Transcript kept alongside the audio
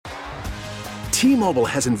T-Mobile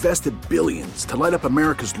has invested billions to light up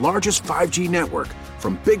America's largest 5G network,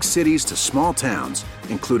 from big cities to small towns,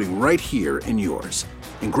 including right here in yours.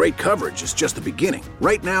 And great coverage is just the beginning.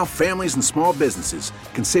 Right now, families and small businesses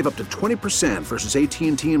can save up to 20% versus AT&T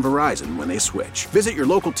and Verizon when they switch. Visit your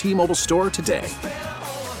local T-Mobile store today.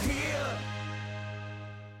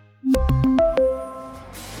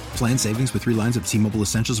 Plan savings with 3 lines of T-Mobile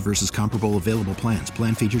Essentials versus comparable available plans.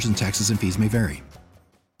 Plan features and taxes and fees may vary.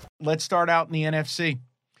 Let's start out in the NFC.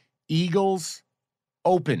 Eagles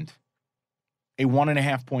opened a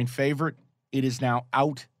 1.5-point favorite. It is now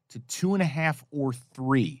out to 2.5 or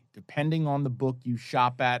 3, depending on the book you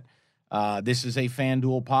shop at. This is a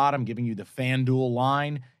FanDuel pod. I'm giving you the FanDuel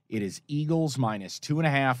line. It is Eagles minus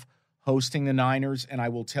 2.5 hosting the Niners. And I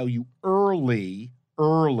will tell you early,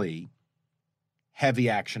 heavy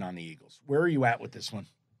action on the Eagles. Where are you at with this one?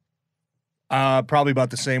 Probably about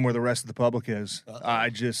the same where the rest of the public is. I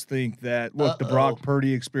just think that, look, the Brock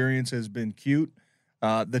Purdy experience has been cute.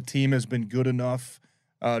 The team has been good enough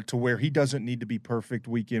to where he doesn't need to be perfect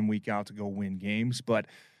week in, week out to go win games. But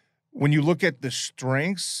when you look at the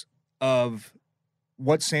strengths of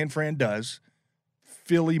what San Fran does,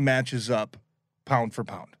 Philly matches up pound for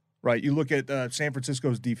pound, right? You look at San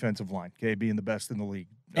Francisco's defensive line, okay, being the best in the league.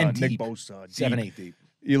 And Nick deep. Bosa. 7-8 deep.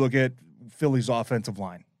 You look at Philly's offensive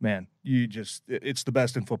line, man, it's the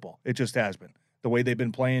best in football. It just has been. The way they've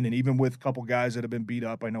been playing, and even with a couple guys that have been beat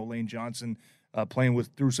up. I know Lane Johnson playing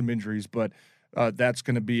through some injuries, but that's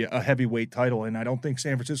going to be a heavyweight title, and I don't think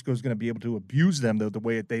San Francisco is going to be able to abuse them the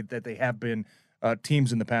way that they have been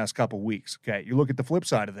teams in the past couple weeks. Okay, you look at the flip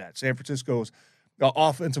side of that. San Francisco's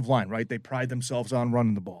offensive line, right? They pride themselves on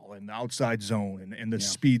running the ball and the outside zone and the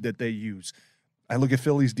speed that they use. I look at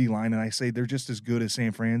Philly's D-line, and I say they're just as good as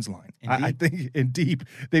San Fran's line. I think in deep,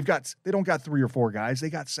 they don't got 3 or 4 guys. They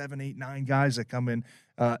got 7, 8, 9 guys that come in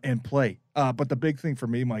and play. But the big thing for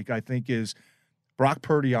me, Mike, I think is Brock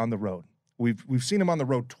Purdy on the road. We've seen him on the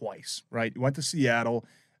road twice, right? He went to Seattle,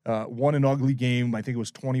 won an ugly game. I think it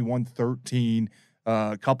was 21-13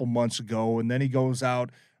 a couple months ago, and then he goes out.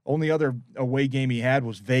 Only other away game he had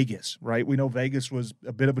was Vegas, right? We know Vegas was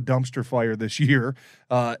a bit of a dumpster fire this year,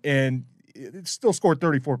 and it still scored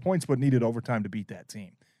 34 points, but needed overtime to beat that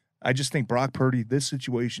team. I just think Brock Purdy, this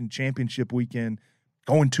situation, championship weekend,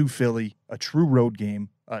 going to Philly, a true road game,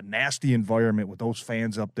 a nasty environment with those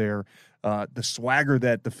fans up there, the swagger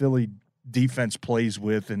that the Philly defense plays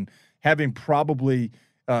with, and having probably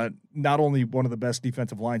not only one of the best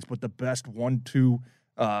defensive lines, but the best 1-2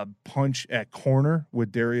 punch at corner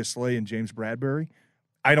with Darius Slay and James Bradbury.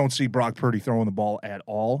 I don't see Brock Purdy throwing the ball at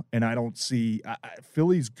all, and I don't see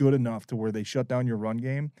Philly's good enough to where they shut down your run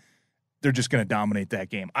game. They're just going to dominate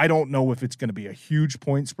that game. I don't know if it's going to be a huge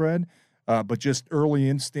point spread, but just early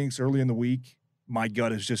instincts, early in the week, my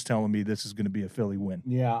gut is just telling me this is going to be a Philly win.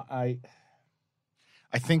 Yeah, I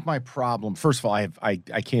think my problem, first of all, I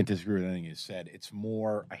can't disagree with anything you said. It's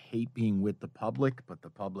more, I hate being with the public, but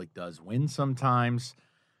the public does win sometimes.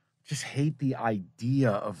 Just hate the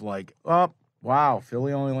idea of like, oh, wow,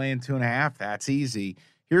 Philly only laying 2.5. That's easy.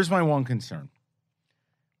 Here's my one concern.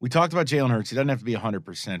 We talked about Jalen Hurts. He doesn't have to be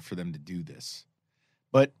 100% for them to do this.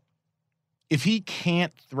 But if he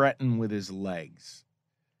can't threaten with his legs,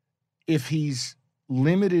 if he's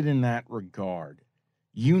limited in that regard,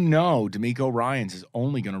 you know D'Amico Ryans is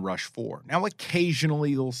only going to rush 4. Now,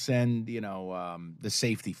 occasionally they'll send, the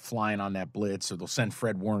safety flying on that blitz, or they'll send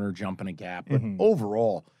Fred Warner jumping a gap. But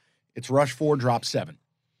overall, it's rush 4, drop 7.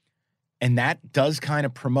 And that does kind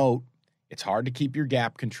of promote, it's hard to keep your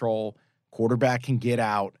gap control. Quarterback can get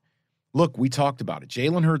out. Look, we talked about it.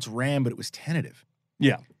 Jalen Hurts ran, but it was tentative.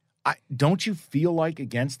 Yeah. Don't you feel like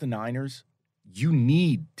against the Niners, you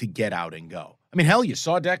need to get out and go? I mean, hell, you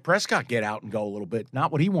saw Dak Prescott get out and go a little bit.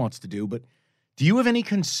 Not what he wants to do, but do you have any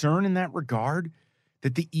concern in that regard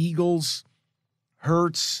that the Eagles,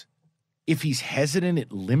 Hurts, if he's hesitant,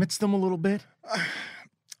 it limits them a little bit?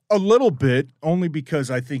 A little bit, only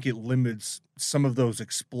because I think it limits some of those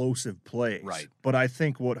explosive plays. Right. But I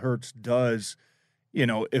think what Hurts does,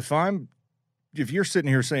 if you're sitting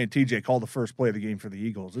here saying, TJ, call the first play of the game for the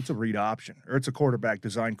Eagles, it's a read option, or it's a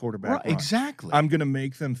design quarterback run. Exactly. I'm going to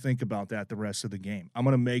make them think about that the rest of the game. I'm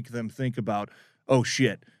going to make them think about, oh,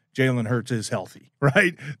 shit, Jalen Hurts is healthy,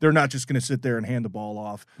 right? They're not just going to sit there and hand the ball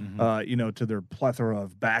off, to their plethora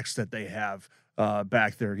of backs that they have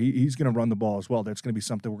back there. He's going to run the ball as well. That's going to be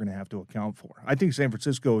something we're going to have to account for. I think San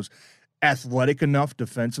Francisco's athletic enough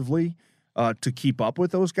defensively to keep up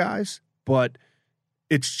with those guys, but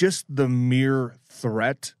it's just the mere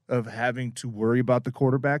threat of having to worry about the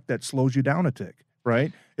quarterback that slows you down a tick.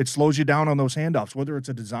 right? It slows you down on those handoffs, whether it's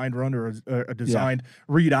a designed run or a designed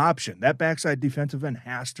read option. That backside defensive end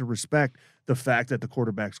has to respect the fact that the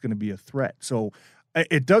quarterback's going to be a threat. So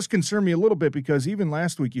it does concern me a little bit because even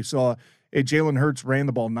last week you saw Jalen Hurts ran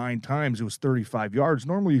the ball 9 times. It was 35 yards.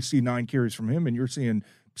 Normally you see 9 carries from him, and you're seeing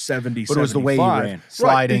 70, but it was 75. The way he ran.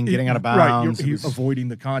 Sliding, getting out of bounds. Right, he's avoiding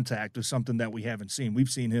the contact is something that we haven't seen. We've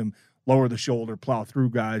seen him lower the shoulder, plow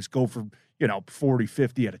through guys, go for 40,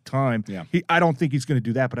 50 at a time. Yeah. I don't think he's going to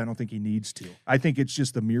do that, but I don't think he needs to. I think it's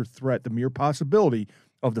just the mere threat, the mere possibility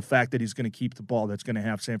of the fact that he's going to keep the ball that's going to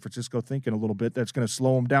have San Francisco thinking a little bit, that's going to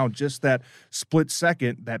slow him down just that split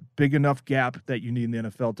second, that big enough gap that you need in the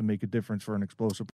NFL to make a difference for an explosive